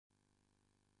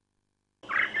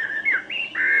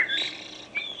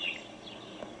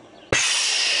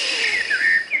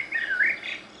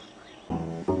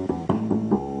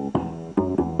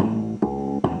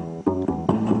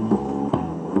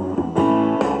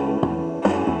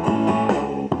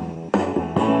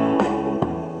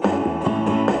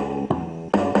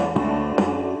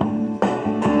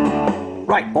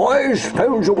Right, boys,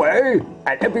 phones away,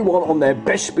 and everyone on their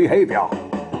best behaviour.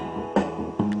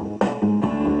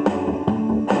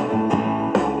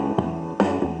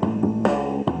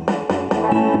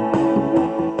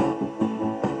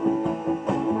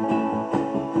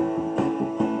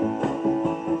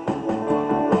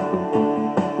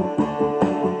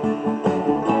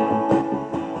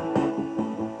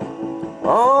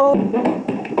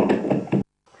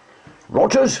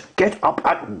 Rogers, get up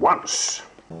at once.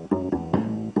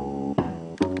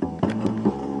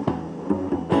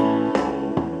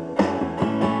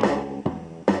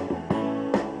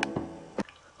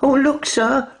 Oh, look,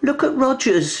 sir. Look at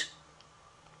Rogers.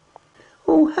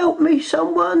 Oh, help me,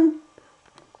 someone.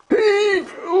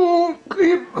 Heave! Oh,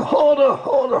 heave! Harder,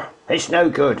 harder. It's no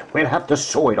good. We'll have to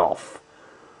saw it off.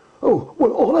 Oh,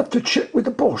 well, I'll have to check with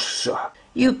the boss, sir.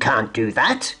 You can't do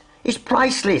that. It's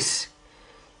priceless.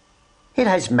 It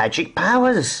has magic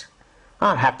powers.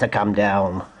 I'll have to come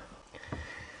down.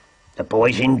 The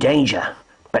boy's in danger,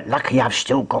 but lucky I've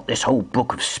still got this whole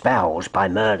book of spells by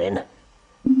Merlin.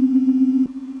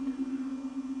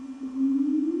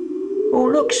 Oh,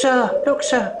 look, sir. Look,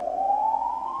 sir.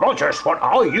 Rogers, what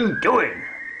are you doing?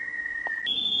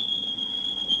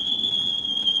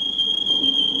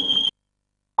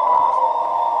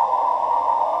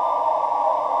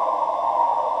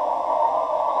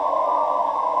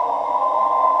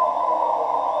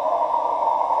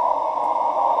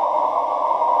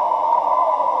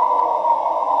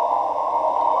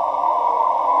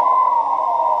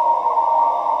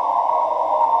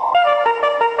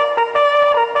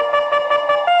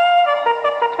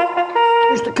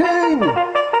 Mr. King!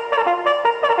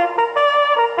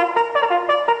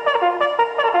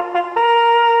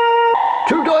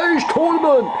 Today's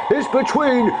tournament is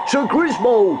between Sir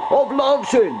Griswold of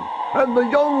Lancing and the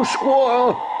young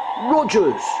squire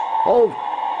Rogers of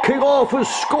King Arthur's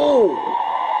School.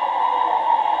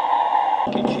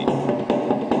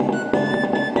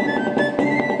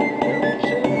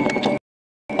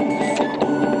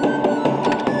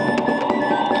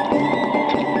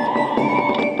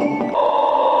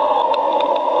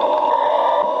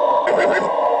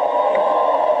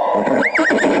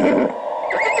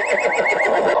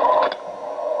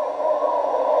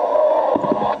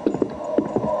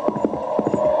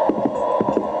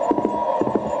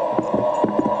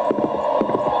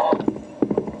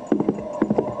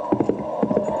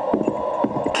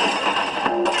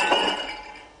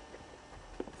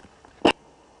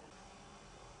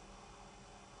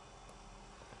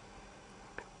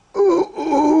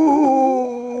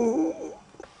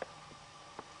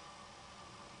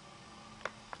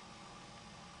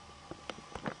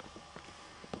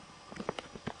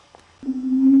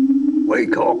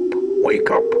 Wake up,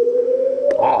 wake up.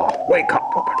 Ah, wake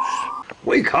up, Roberts.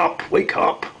 Wake up, wake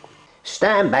up.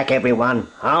 Stand back, everyone.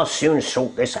 I'll soon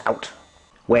sort this out.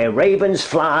 Where ravens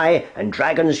fly and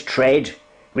dragons tread,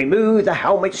 remove the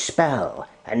helmet spell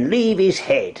and leave his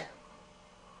head.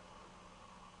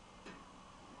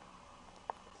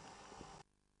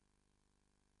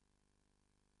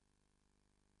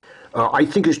 I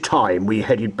think it's time we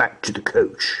headed back to the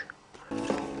coach.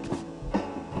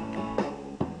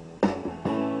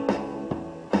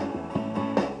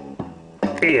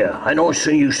 Here, I know I've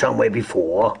seen you somewhere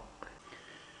before.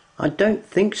 I don't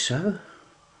think so.